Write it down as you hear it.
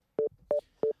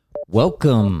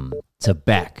Welcome to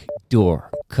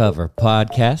Backdoor Cover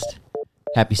Podcast.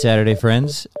 Happy Saturday,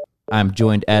 friends. I'm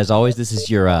joined, as always, this is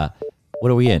your,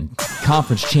 what are we in?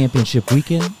 Conference Championship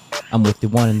Weekend. I'm with the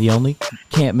one and the only.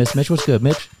 Can't miss Mitch. What's good,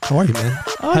 Mitch? How are you, man?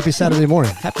 Happy Saturday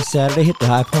morning. Happy Saturday. Hit the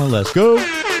high point. Let's go.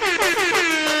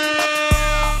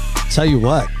 Tell you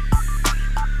what,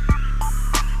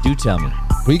 Do tell me.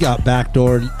 we got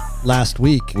backdoored last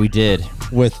week We did.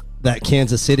 with that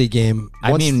Kansas City game.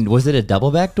 I mean, was it a double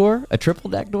backdoor? A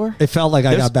triple backdoor? It felt like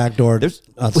I got backdoored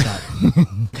outside.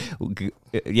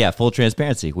 Yeah, full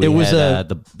transparency. We It was had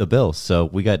the Bills, so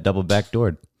we got double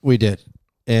backdoored. We did.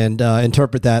 And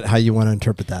interpret that how you want to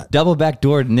interpret that. Double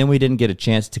backdoored, and then we didn't get a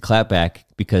chance to clap back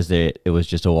because it was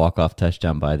just a walk-off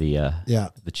touchdown by the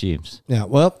Chiefs. Yeah,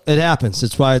 well, it happens.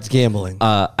 It's why it's gambling.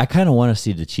 I kind of want to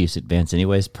see the Chiefs advance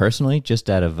anyways, personally, just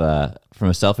out of from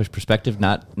a selfish perspective,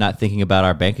 not thinking about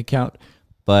our bank account.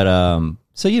 But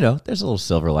so there's a little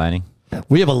silver lining.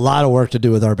 We have a lot of work to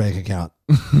do with our bank account.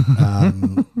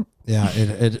 Yeah,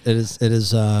 it is. It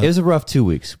is. It was a rough 2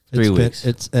 weeks, 3 weeks.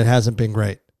 It hasn't been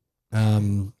great.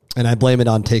 And I blame it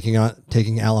on taking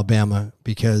Alabama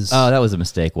because That was a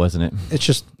mistake, wasn't it? it's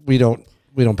just we don't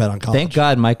bet on college. Thank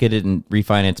God Micah didn't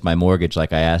refinance my mortgage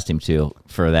like I asked him to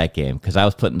for that game, because I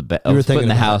was putting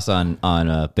the house on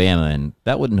Bama, and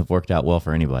that wouldn't have worked out well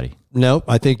for anybody. Nope,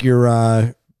 I think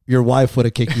your wife would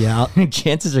have kicked you out.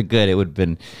 Chances are good it would have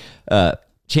been.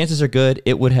 Chances are good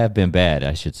it would have been bad,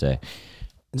 I should say.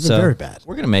 It's been very bad.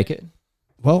 We're gonna make it.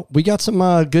 Well, we got some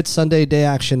good Sunday day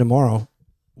action tomorrow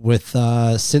with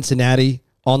Cincinnati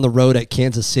on the road at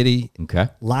Kansas City. Okay.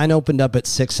 Line opened up at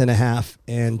 6.5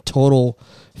 and total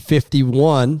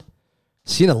 51.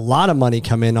 Seen a lot of money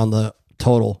come in on the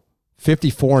total,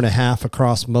 54.5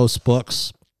 across most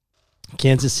books.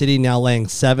 Kansas City now laying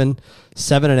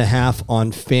 7.5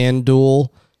 on FanDuel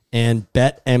and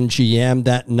BetMGM.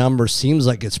 That number seems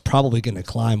like it's probably going to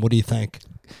climb. What do you think?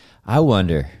 I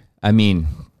wonder. I mean,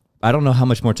 I don't know how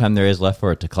much more time there is left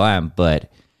for it to climb,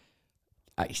 but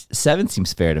 7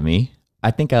 seems fair to me.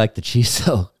 I think I like the Chiefs,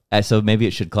 so maybe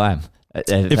it should climb.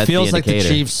 It feels like the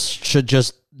Chiefs should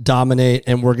just dominate,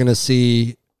 and we're going to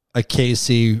see a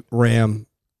KC Ram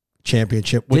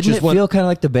championship. Didn't it feel kind of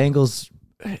like the Bengals?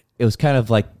 It was kind of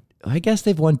like, I guess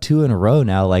they've won 2 in a row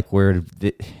now, like where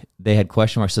they had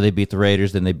question marks. So they beat the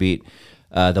Raiders, then they beat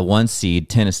the 1 seed,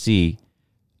 Tennessee.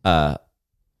 Yeah,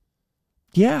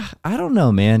 I don't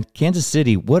know, man. Kansas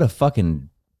City, what a fucking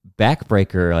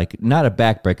backbreaker. Like, not a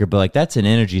backbreaker, but like that's an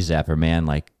energy zapper, man.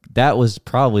 Like, that was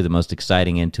probably the most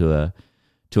exciting into a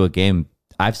game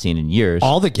I've seen in years.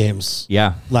 All the games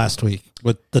last week.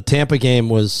 With the Tampa game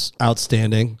was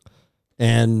outstanding,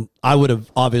 and I would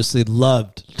have obviously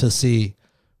loved to see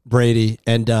Brady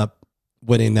end up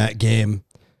winning that game.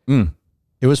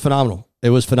 It was phenomenal.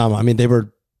 I mean, they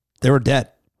were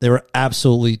dead. They were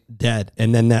absolutely dead.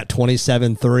 And then that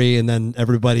 27-3, and then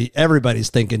everybody's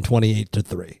thinking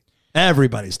 28-3.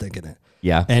 Everybody's thinking it.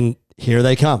 Yeah. And here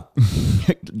they come.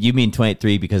 You mean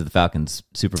 23 because of the Falcons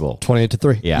Super Bowl?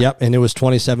 28-3. Yeah. Yep. And it was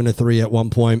 27-3 at one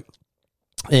point.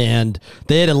 And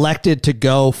they had elected to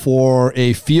go for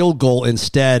a field goal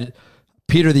instead.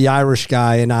 Peter, the Irish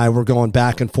guy, and I were going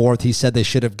back and forth. He said they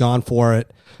should have gone for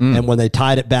it. And when they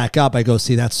tied it back up, I go,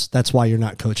 see, that's why you're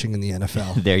not coaching in the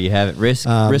NFL. There you have it. Risk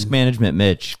management,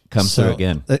 Mitch, comes through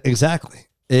again. Exactly.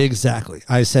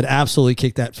 I said, absolutely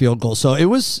kick that field goal. So it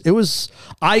was,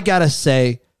 I got to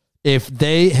say, if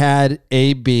they had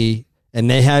AB and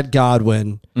they had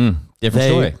Godwin, different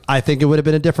story. I think it would have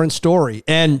been a different story.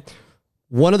 And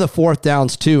one of the fourth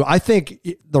downs, too, I think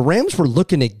the Rams were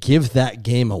looking to give that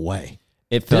game away.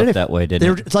 It felt that way,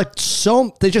 didn't it? It's like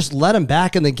they just let him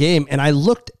back in the game. And I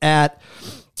looked at,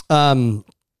 I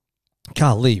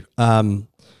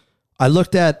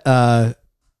looked at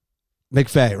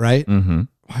McVay, right? Mm-hmm.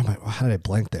 How did I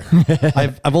blank there?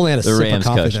 I've only had a sip Rams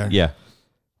of coffee coach. there. Yeah.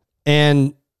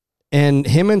 And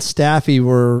him and Staffy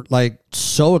were like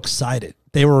so excited.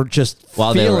 They were just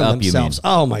While feeling they were up, themselves. you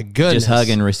mean? Oh my goodness. Just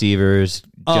hugging receivers.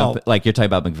 Like you're talking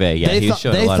about McVay. Yeah,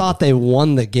 they thought they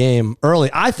won the game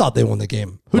early. I thought they won the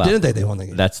game. Who didn't think they won the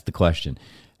game? That's the question.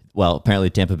 Well,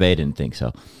 apparently Tampa Bay didn't think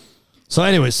so. So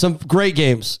anyways, some great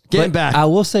games. Getting back. I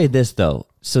will say this, though.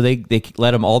 So they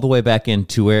let him all the way back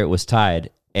into where it was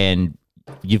tied, and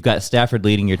you've got Stafford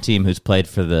leading your team, who's played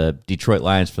for the Detroit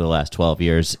Lions for the last 12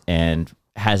 years and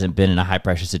hasn't been in a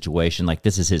high-pressure situation. Like,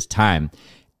 this is his time.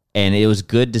 And it was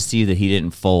good to see that he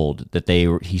didn't fold, that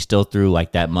he still threw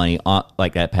like that money on,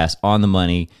 like that pass on the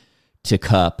money to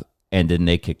Kupp, and then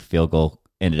they kicked the field goal,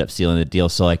 ended up sealing the deal.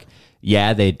 So like,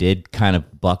 yeah, they did kind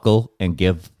of buckle and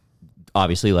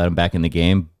obviously let him back in the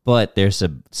game, but there's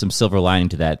some silver lining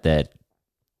to that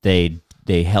they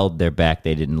held their back.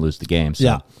 They didn't lose the game. So.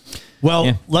 Yeah.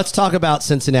 Well, let's talk about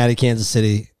Cincinnati, Kansas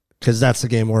City, because that's the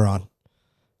game we're on.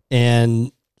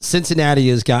 And Cincinnati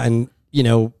has gotten,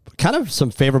 kind of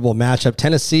some favorable matchup.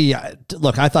 Tennessee,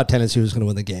 look, I thought Tennessee was going to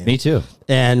win the game. Me too.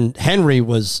 And Henry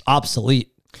was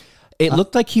obsolete. It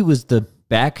looked like he was the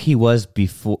back he was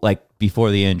before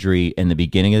the injury in the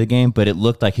beginning of the game, but it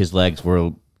looked like his legs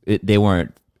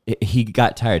he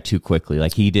got tired too quickly.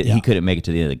 Like he couldn't make it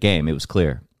to the end of the game. It was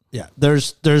clear. Yeah.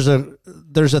 There's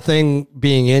a thing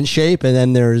being in shape, and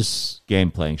then there's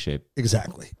game playing shape.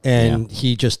 Exactly. And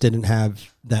he just didn't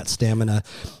have that stamina.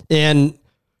 And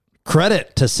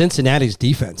credit to Cincinnati's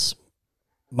defense.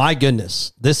 My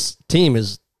goodness, this team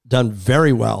has done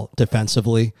very well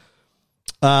defensively.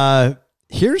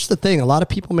 Here's the thing. A lot of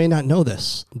people may not know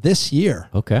this. This year,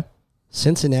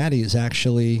 Cincinnati is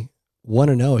actually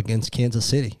 1-0 against Kansas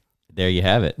City. There you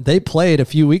have it. They played a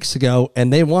few weeks ago,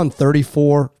 and they won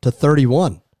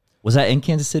 34-31. Was that in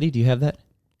Kansas City? Do you have that?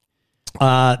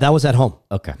 That was at home.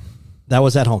 Okay. That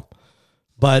was at home.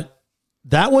 But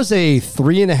that was a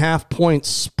 3.5 point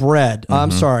spread.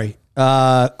 I'm sorry.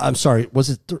 Was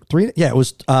it 3? Yeah, it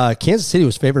was. Kansas City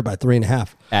was favored by 3.5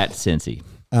 at Cincy.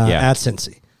 At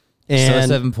Cincy. And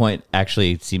so a 7-point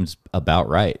actually seems about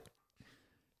right.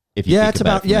 If you think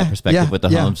about it from that perspective, with the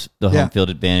home field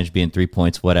advantage being 3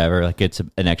 points, whatever, like it's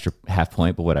an extra half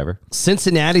point, but whatever.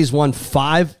 Cincinnati's won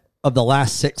 5 of the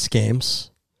last 6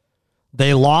 games.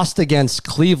 They lost against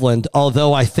Cleveland,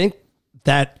 although I think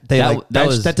that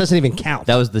doesn't even count.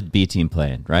 That was the B team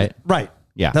playing, right? Right.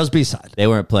 Yeah. That was B-side. They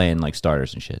weren't playing like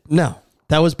starters and shit. No,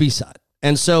 that was B-side.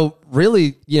 And so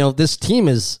really, this team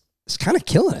is kind of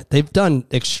killing it. They've done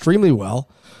extremely well.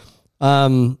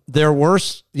 Their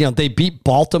worst, they beat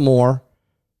Baltimore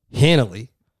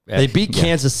handily. They beat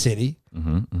Kansas City,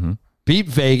 beat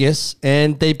Vegas,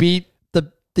 and they beat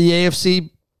the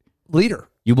AFC leader.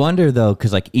 You wonder though,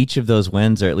 because like each of those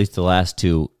wins, or at least the last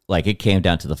 2, like it came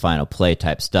down to the final play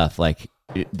type stuff. Like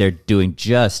they're doing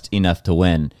just enough to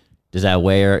win. Does that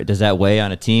weigh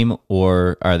on a team,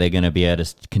 or are they going to be able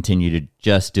to continue to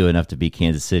just do enough to beat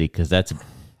Kansas City? Because that's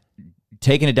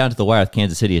taking it down to the wire with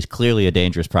Kansas City is clearly a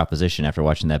dangerous proposition after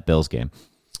watching that Bills game.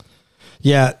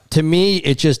 Yeah, to me,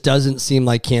 it just doesn't seem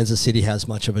like Kansas City has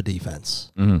much of a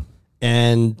defense.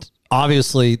 And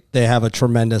obviously, they have a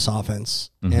tremendous offense,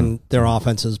 and their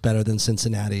offense is better than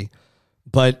Cincinnati.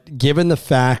 But given the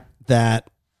fact that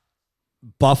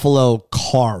Buffalo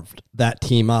carved that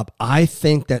team up, I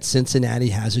think that Cincinnati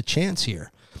has a chance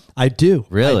here. I do.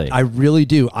 Really? I really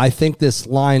do. I think this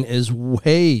line is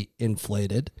way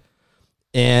inflated,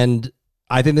 and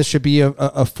I think this should be a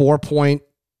 4-point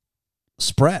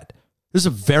spread. This is a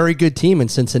very good team in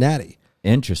Cincinnati.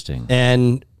 Interesting.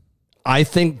 And I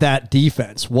think that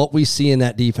defense, what we see in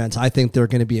that defense, I think they're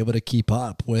going to be able to keep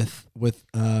up with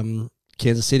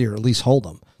Kansas City, or at least hold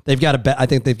them. I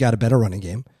think they've got a better running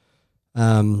game,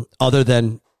 other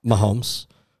than Mahomes.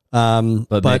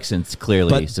 But Mixon's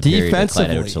clearly superior to Clyde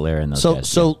Edwards-Helaire in those guys.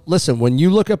 So listen, when you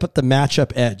look up at the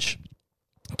matchup edge,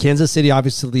 Kansas City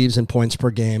obviously leads in points per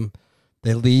game.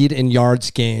 They lead in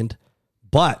yards gained.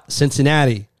 But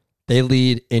Cincinnati, they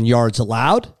lead in yards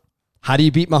allowed. How do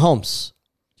you beat Mahomes?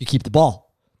 You keep the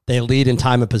ball. They lead in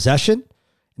time of possession, and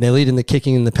they lead in the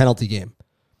kicking and the penalty game.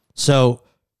 So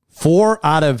 4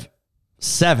 out of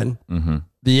 7,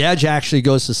 the edge actually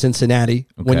goes to Cincinnati.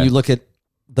 Okay. When you look at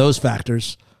those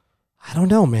factors, I don't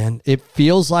know, man. It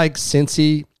feels like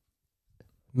Cincy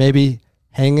maybe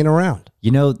hanging around.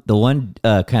 The one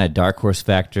kind of dark horse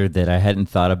factor that I hadn't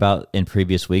thought about in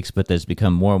previous weeks, but that's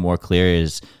become more and more clear,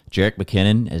 is Jerick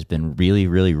McKinnon has been really,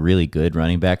 really, really good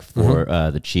running back for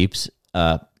the Chiefs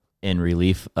in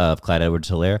relief of Clyde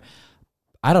Edwards-Helaire.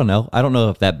 I don't know. I don't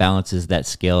know if that balances that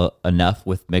scale enough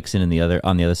with Mixon and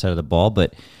on the other side of the ball,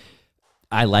 but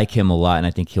I like him a lot, and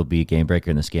I think he'll be a game breaker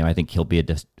in this game. I think he'll be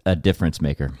a difference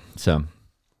maker. So,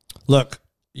 look,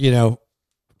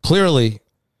 clearly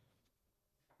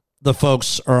the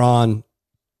folks are on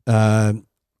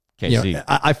KC.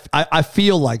 I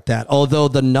feel like that. Although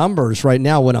the numbers right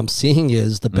now, what I'm seeing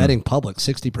is the betting public,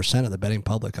 60% of the betting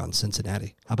public on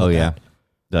Cincinnati. How about that?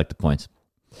 I like the points.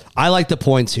 I like the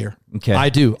points here. Okay. I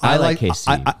do. I like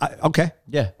KC. Okay.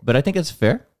 Yeah, but I think it's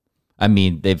fair. I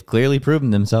mean, they've clearly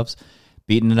proven themselves,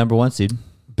 beating the number 1 seed.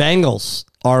 Bengals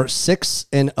are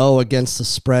 6-0 against the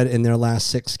spread in their last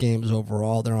 6 games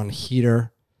overall. They're on a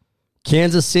heater.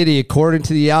 Kansas City, according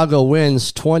to the algo,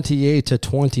 wins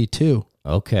 28-22.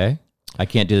 Okay. I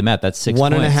can't do the math. That's 6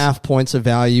 points. 1.5 points of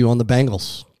value on the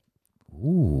Bengals.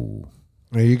 Ooh.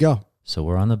 There you go. So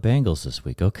we're on the Bengals this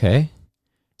week. Okay.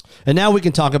 And now we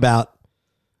can talk about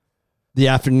the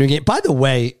afternoon game. By the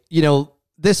way,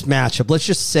 this matchup, let's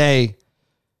just say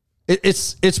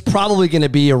it's probably going to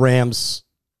be a Rams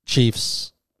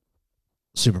Chiefs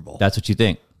Super Bowl. That's what you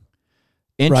think.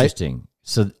 Interesting. Right?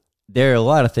 So there are a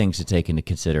lot of things to take into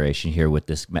consideration here with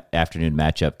this afternoon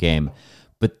matchup game.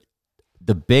 But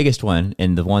the biggest one,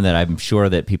 and the one that I'm sure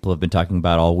that people have been talking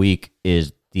about all week,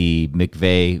 is the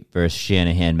McVay versus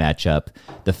Shanahan matchup.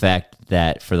 The fact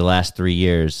that for the last 3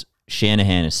 years,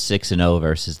 Shanahan is 6-0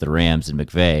 versus the Rams and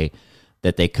McVay,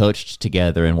 that they coached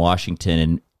together in Washington,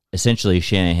 and essentially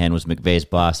Shanahan was McVay's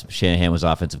boss. Shanahan was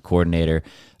offensive coordinator.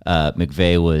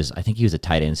 McVay was, I think he was a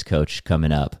tight ends coach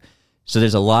coming up. So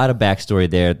there's a lot of backstory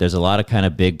there. There's a lot of kind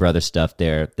of big brother stuff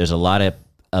there. There's a lot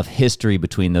of history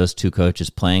between those two coaches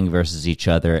playing versus each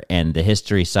other, and the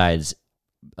history sides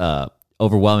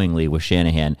overwhelmingly with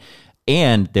Shanahan.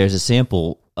 And there's a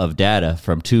sample of data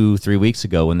from 2-3 weeks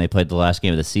ago when they played the last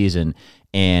game of the season,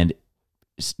 and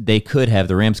the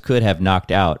Rams could have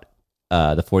knocked out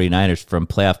the 49ers from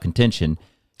playoff contention.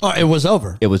 Oh, it was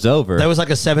over. It was over. That was like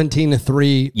a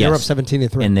 17-3. They were up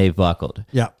 17-3. And they buckled.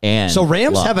 Yeah. And so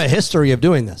Rams have a history of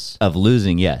doing this. Of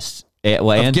losing, yes.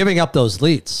 Of giving up those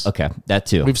leads. Okay, that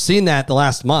too. We've seen that the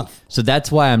last month. So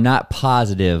that's why I'm not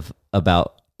positive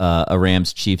about a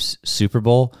Rams-Chiefs Super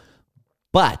Bowl.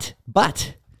 But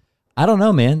I don't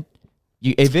know, man.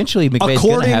 Eventually, McVay's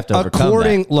going to have to overcome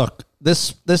that. Look,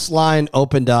 this line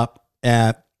opened up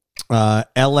at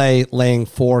L.A. laying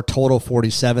 4, total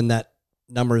 47. That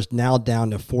number is now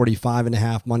down to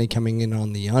 45.5. Money coming in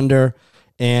on the under,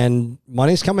 and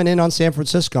money's coming in on San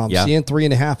Francisco. I'm seeing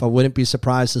 3.5. I wouldn't be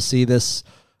surprised to see this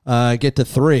get to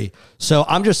 3. So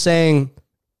I'm just saying,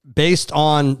 based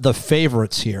on the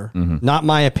favorites here, not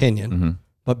my opinion,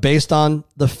 but based on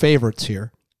the favorites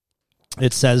here,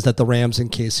 it says that the Rams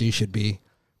and KC should be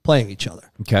playing each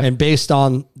other. Okay. And based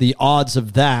on the odds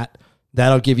of that,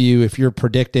 that'll give you, if you're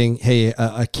predicting, hey,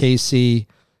 a KC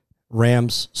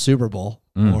Rams Super Bowl,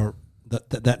 or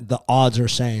the odds are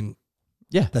saying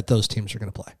that those teams are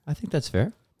going to play. I think that's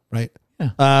fair. Right?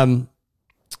 Yeah.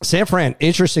 San Fran,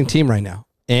 interesting team right now.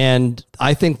 And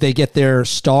I think they get their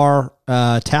star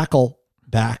tackle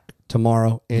back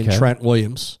tomorrow in Trent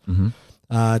Williams.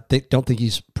 They don't think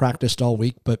he's practiced all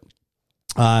week, but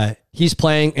he's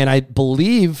playing, and I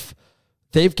believe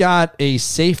they've got a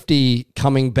safety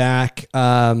coming back.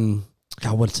 God,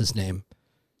 what's his name?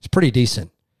 He's pretty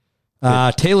decent.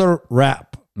 Taylor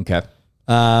Rapp. Okay.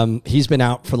 He's been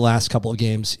out for the last couple of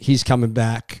games. He's coming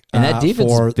back. And that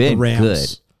defense has been the Rams.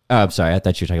 good. Oh, I'm sorry. I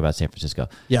thought you were talking about San Francisco.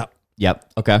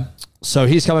 Yep. Okay. So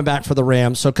he's coming back for the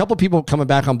Rams. So a couple of people coming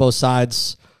back on both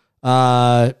sides.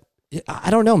 I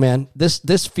don't know, man.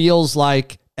 This feels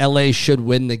like LA should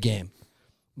win the game.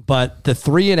 But the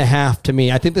 3.5 to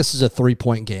me, I think this is a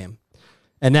 3-point game.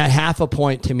 And that half a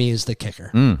point to me is the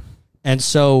kicker. And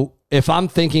so if I'm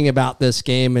thinking about this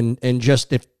game and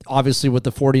just if obviously with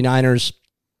the 49ers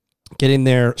getting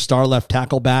their star left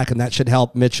tackle back, and that should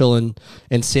help Mitchell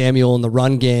and Samuel in the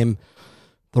run game,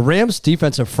 the Rams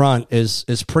defensive front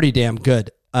is pretty damn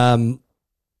good.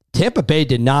 Tampa Bay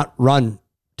did not run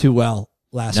too well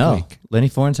last week. Lenny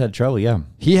Fournette had trouble,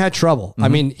 He had trouble. I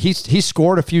mean, he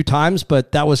scored a few times,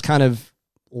 but that was kind of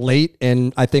late,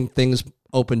 and I think things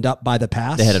opened up by the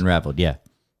pass. They had unraveled,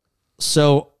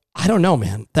 So I don't know,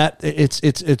 man. That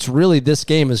it's really, this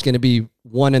game is going to be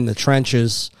one in the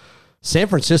trenches. San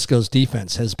Francisco's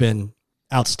defense has been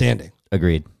outstanding.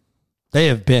 Agreed. They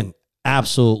have been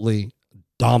absolutely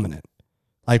dominant.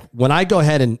 Like when I go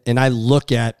ahead and I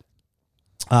look at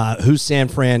who San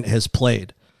Fran has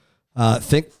played,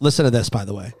 listen to this, by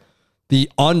the way. The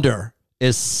under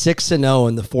is 6-0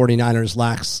 in the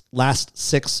 49ers last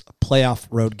 6 playoff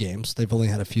road games. They've only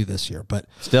had a few this year, but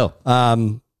still.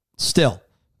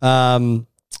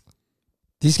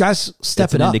 These guys step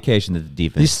That's it an up. Indication that the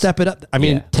defense. They step it up. I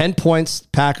mean, 10 points,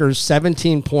 Packers,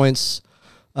 17 points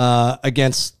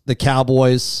against the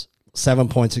Cowboys, 7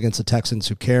 points against the Texans.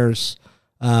 Who cares?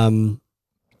 13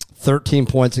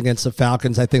 points against the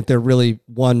Falcons. I think their really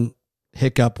one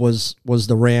hiccup was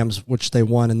the Rams, which they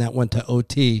won, and that went to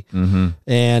OT.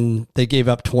 And they gave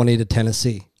up 20 to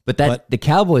Tennessee. But the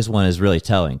Cowboys one is really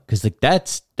telling, because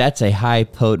that's a high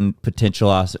potent potential.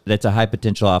 That's a high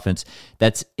potential offense.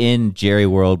 That's in Jerry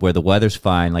world where the weather's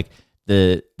fine. Like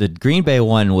the Green Bay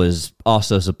one was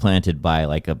also supplanted by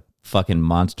like a fucking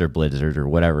monster blizzard or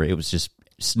whatever. It was just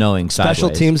snowing sideways.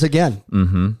 Special teams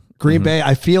again. Green Bay.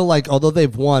 I feel like although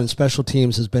they've won, special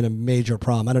teams has been a major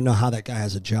problem. I don't know how that guy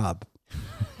has a job.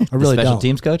 I really don't. Special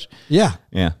teams coach. Yeah.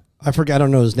 I forget. I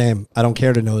don't know his name. I don't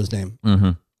care to know his name.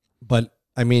 But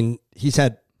I mean, he's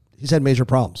had major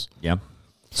problems. Yeah.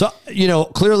 So,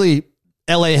 clearly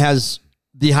LA has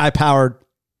the high-powered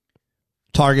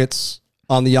targets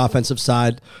on the offensive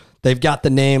side. They've got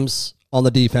the names on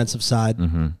the defensive side.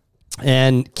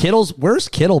 And where's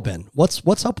Kittle been?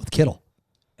 What's up with Kittle?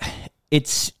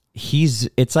 It's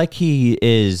like he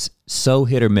is so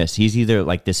hit or miss. He's either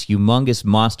like this humongous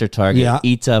monster target,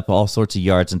 eats up all sorts of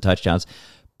yards and touchdowns,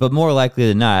 but more likely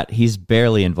than not, he's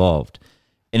barely involved.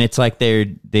 And it's like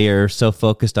they are so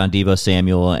focused on Deebo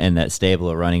Samuel and that stable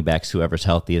of running backs, whoever's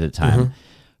healthy at the time.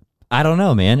 I don't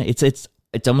know, man. It's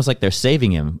almost like they're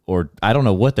saving him, or I don't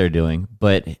know what they're doing,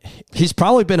 but he's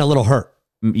probably been a little hurt.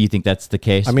 You think that's the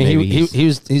case? I mean, he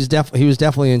was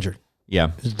definitely injured.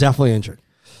 Yeah, he's definitely injured.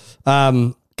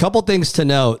 Couple things to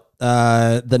note: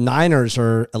 the Niners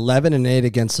are 11-8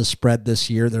 against the spread this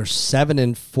year. They're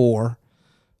 7-4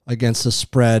 against the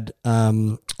spread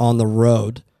on the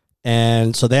road,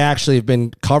 and so they actually have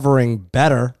been covering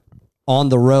better on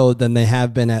the road than they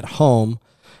have been at home.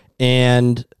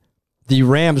 And the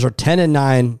Rams are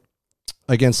 10-9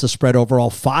 against the spread overall,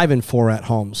 5-4 at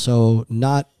home. So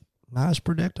not as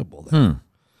predictable there.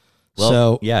 Well,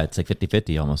 so yeah, it's like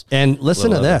 50-50 almost. And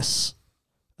listen to this.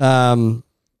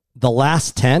 The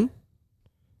last 10,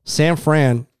 San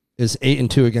Fran is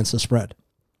 8-2 against the spread.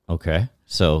 Okay.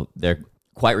 So they're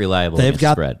quite reliable They've against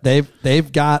got the spread.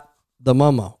 They've got the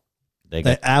Momo.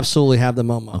 They absolutely have the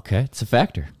Momo. Okay, it's a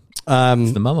factor. It's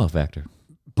the Momo factor.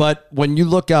 But when you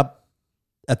look up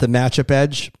at the matchup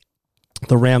edge,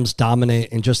 the Rams dominate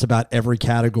in just about every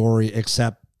category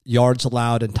except yards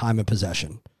allowed and time of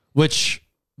possession, which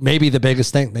may be the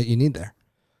biggest thing that you need there.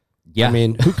 Yeah, I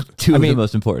mean, two of the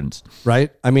most important,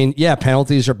 right? I mean, yeah,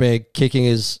 penalties are big. Kicking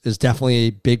is definitely a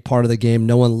big part of the game.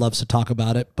 No one loves to talk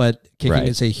about it, but kicking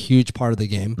is a huge part of the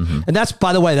game. And that's,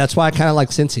 by the way, that's why I kind of like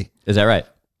Cincy. Is that right?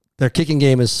 Their kicking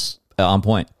game is on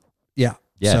point. Yeah.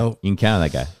 So you can count on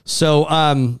that guy.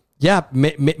 So, yeah,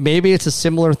 maybe it's a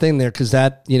similar thing there because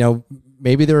that,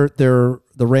 maybe the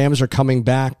Rams are coming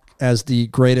back as the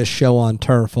greatest show on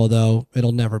turf, although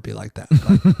it'll never be like that.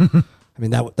 But, I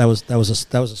mean, that was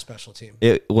a special team.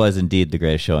 It was indeed the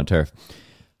greatest show on turf.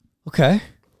 Okay,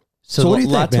 so what do you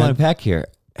think, lots to unpack here.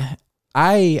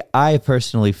 I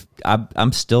personally,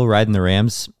 I'm still riding the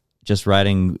Rams.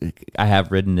 I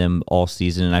have ridden them all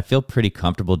season, and I feel pretty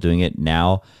comfortable doing it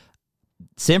now.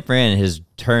 San Fran has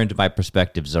turned my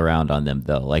perspectives around on them,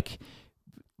 though. Like,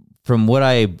 from what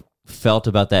I felt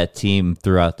about that team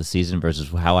throughout the season versus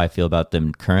how I feel about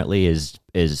them currently is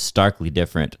starkly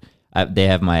different. They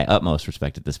have my utmost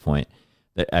respect at this point.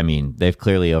 I mean, they've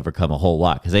clearly overcome a whole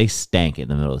lot because they stank in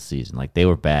the middle of the season. Like, they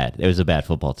were bad. It was a bad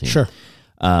football team. Sure.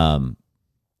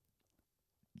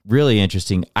 Really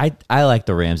interesting. I like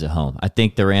the Rams at home. I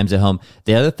think the Rams at home.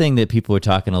 The other thing that people were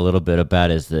talking a little bit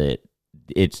about is that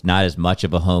it's not as much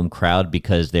of a home crowd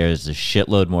because there's a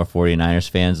shitload more 49ers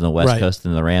fans on the West Coast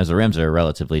than the Rams. The Rams are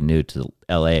relatively new to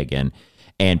LA again,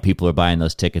 and people are buying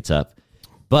those tickets up.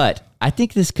 But I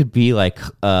think this could be like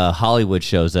Hollywood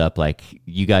shows up. Like,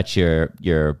 you got your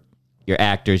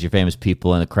actors, your famous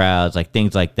people in the crowds, like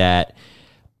things like that.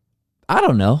 I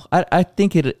don't know. I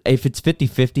think if it's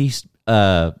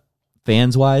 50-50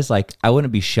 fans wise, like, I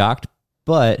wouldn't be shocked,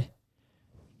 but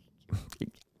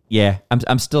yeah,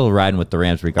 I'm still riding with the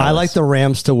Rams regardless. I like the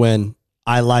Rams to win.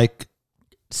 I like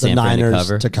the Niners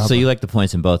to cover. So you like the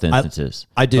points in both instances.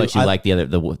 I do. But you like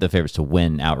the favorites to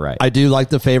win outright. I do like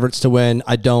the favorites to win.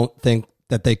 I don't think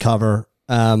that they cover.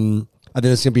 I think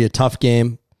it's going to be a tough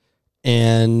game.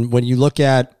 And when you look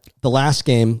at the last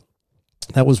game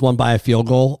that was won by a field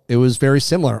goal, it was very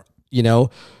similar.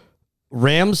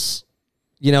 Rams,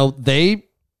 they've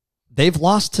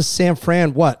lost to San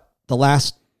Fran, the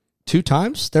last 2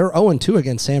 times? They're 0-2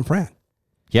 against San Fran.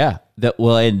 Yeah.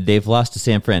 And they've lost to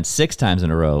San Fran 6 times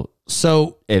in a row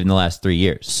in the last 3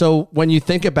 years. So when you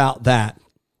think about that,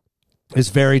 it's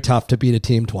very tough to beat a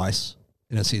team twice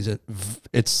in a season.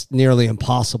 It's nearly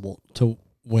impossible to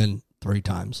win 3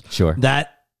 times. Sure. That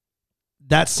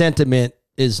sentiment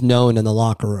is known in the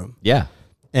locker room. Yeah.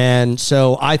 And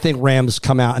so I think Rams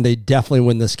come out and they definitely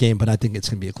win this game, but I think it's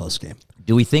going to be a close game.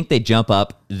 Do we think they jump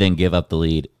up, then give up the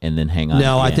lead, and then hang on?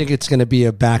 No, I think it's going to be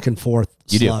a back and forth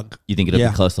slug. You think it'll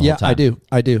be close the whole time?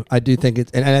 I do. I do think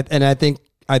it's, and I think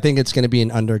it's going to be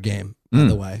an under game, by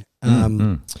the way.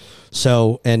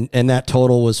 So, and that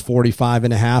total was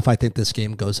 45.5. I think this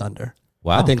game goes under.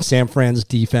 Wow. I think San Fran's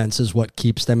defense is what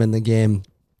keeps them in the game.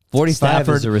 45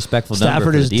 is a respectful number.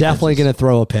 Stafford is definitely going to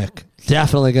throw a pick.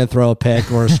 Definitely going to throw a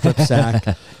pick or a strip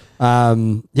sack.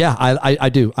 Yeah, I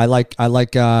do. I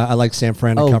like San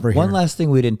Fran to cover here. One last thing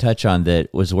we didn't touch on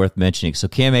that was worth mentioning. So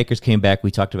Cam Akers came back.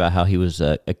 We talked about how he was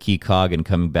a key cog in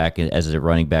coming back as a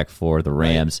running back for the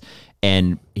Rams. Right.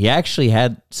 And he actually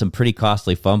had some pretty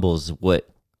costly fumbles. What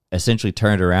essentially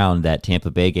turned around that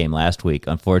Tampa Bay game last week,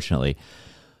 unfortunately.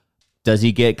 Does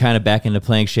he get kind of back into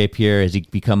playing shape here? Has he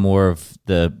become more of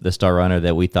the star runner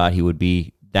that we thought he would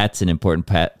be? That's an important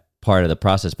part of the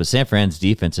process. But San Fran's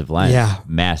defensive line is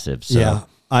massive. So. Yeah,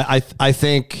 I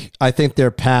think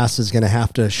their pass is going to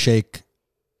have to shake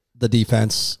the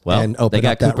defense and open they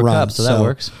got up that Cooper run. Kupp, so that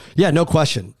works. Yeah, no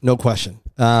question.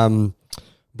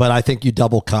 But I think you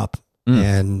double Kupp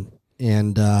and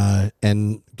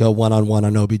go one-on-one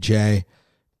on OBJ,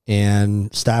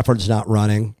 and Stafford's not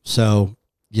running, so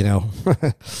I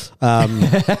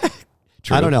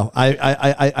don't know.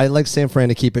 I like San Fran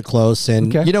to keep it close,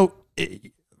 and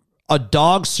a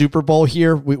dog Super Bowl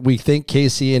here. We think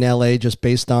KC and LA just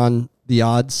based on the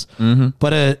odds,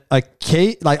 but a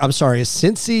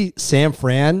Cincy San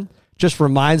Fran just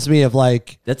reminds me of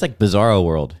that's like Bizarro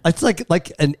World. It's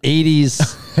like an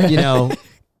 80s,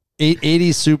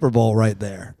 80s Super Bowl right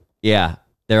there. Yeah.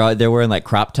 They're wearing like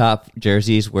crop top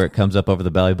jerseys where it comes up over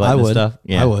the belly button and stuff.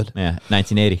 Yeah. I would. Yeah.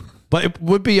 1980. But it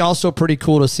would be also pretty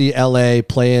cool to see LA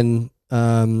playing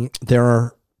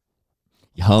their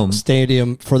home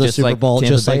stadium for the Super Bowl,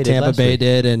 just like Tampa Bay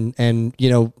did. And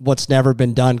what's never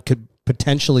been done could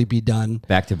potentially be done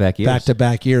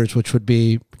back-to-back years, which would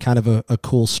be kind of a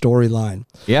cool storyline.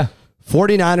 Yeah.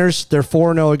 49ers, they're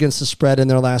 4-0 against the spread in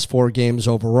their last 4 games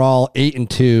overall,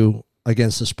 8-2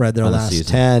 against the spread their last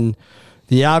 10.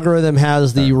 The algorithm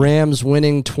has the Rams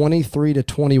winning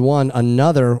 23-21,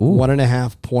 another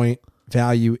 1.5 point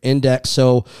value index.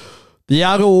 So the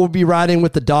algo will be riding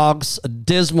with the dogs. A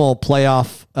dismal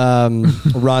playoff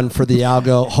run for the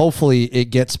algo. Hopefully it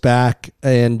gets back,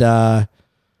 and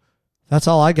that's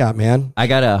all I got, man. I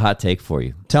got a hot take for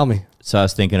you. Tell me. So I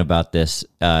was thinking about this.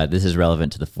 This is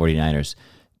relevant to the 49ers,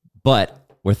 but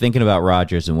we're thinking about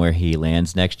Rodgers and where he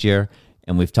lands next year.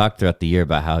 And we've talked throughout the year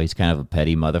about how he's kind of a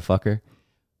petty motherfucker.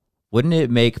 Wouldn't it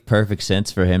make perfect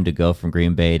sense for him to go from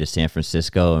Green Bay to San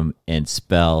Francisco and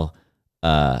spell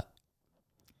the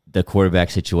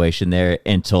quarterback situation there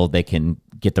until they can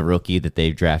get the rookie that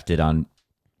they've drafted on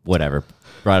whatever,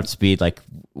 brought up speed? Like,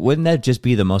 wouldn't that just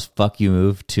be the most fuck you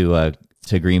move to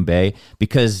Green Bay?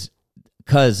 Because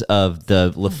of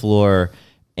the LaFleur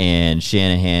and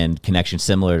Shanahan connection,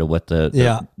 similar to what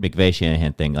the McVay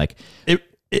Shanahan thing. Like, if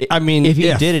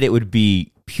he did it, it would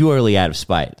be purely out of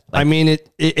spite. Like, I mean,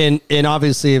 and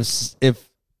obviously if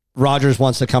Rodgers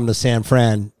wants to come to San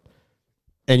Fran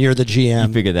and you're the GM,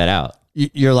 you figure that out.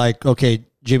 You're like, okay,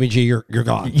 Jimmy G, you're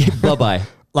gone. Bye-bye.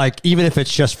 Like, even if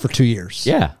it's just for 2 years.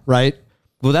 Yeah. Right?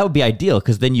 Well, that would be ideal,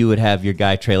 because then you would have your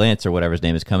guy Trey Lance or whatever his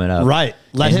name is coming up.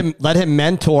 Let him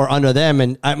mentor under them.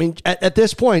 And I mean, at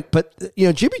this point, but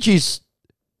Jimmy G's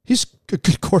he's a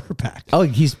good quarterback. Oh,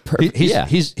 he's perfect.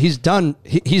 He's done.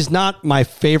 He's not my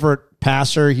favorite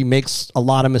passer. He makes a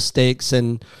lot of mistakes.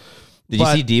 And did you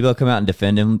see Debo come out and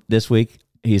defend him this week?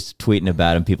 He's tweeting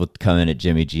about him. People come in at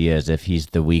Jimmy G as if he's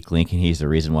the weak link and he's the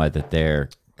reason why that they're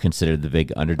considered the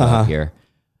big underdog here.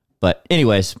 But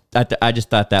anyways, I just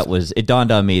thought it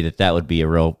dawned on me that would be a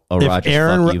Rodgers fuck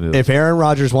you move. If Aaron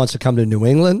Rodgers wants to come to New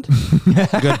England,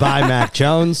 goodbye, Mac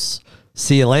Jones.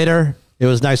 See you later. It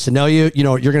was nice to know you.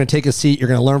 You're going to take a seat. You're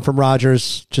going to learn from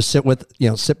Rodgers. Just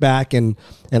sit back and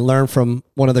learn from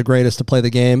one of the greatest to play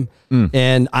the game.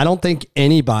 And I don't think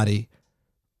anybody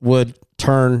would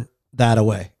turn that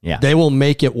away. Yeah. They will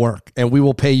make it work, and we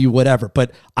will pay you whatever.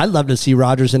 But I'd love to see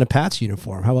Rodgers in a Pats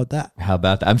uniform. How about that? How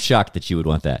about that? I'm shocked that you would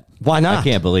want that. Why not? I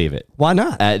can't believe it. Why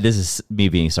not? This is me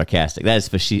being sarcastic. That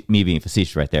is me being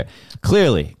facetious right there.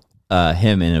 Clearly,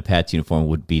 him in a Pats uniform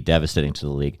would be devastating to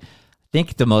the league. I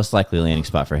think the most likely landing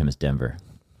spot for him is Denver.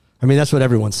 I mean, that's what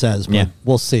everyone says, but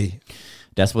we'll see.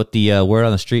 That's what the word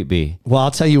on the street be. Well,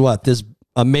 I'll tell you what, this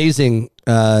amazing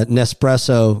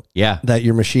Nespresso that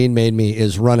your machine made me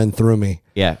is running through me.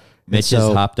 Yeah. Mitch is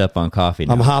hopped up on coffee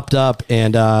now. I'm hopped up,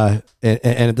 and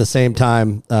at the same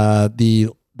time,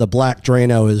 the black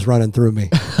Drano is running through me.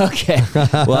 Okay.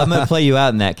 Well, I'm going to play you out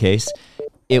in that case.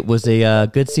 It was a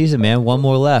good season, man. One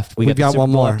more left. We've got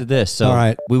one more after this. So all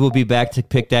right. We will be back to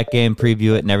pick that game,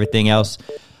 preview it, and everything else.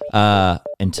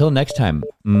 Until next time,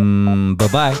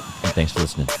 bye-bye, and thanks for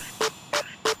listening.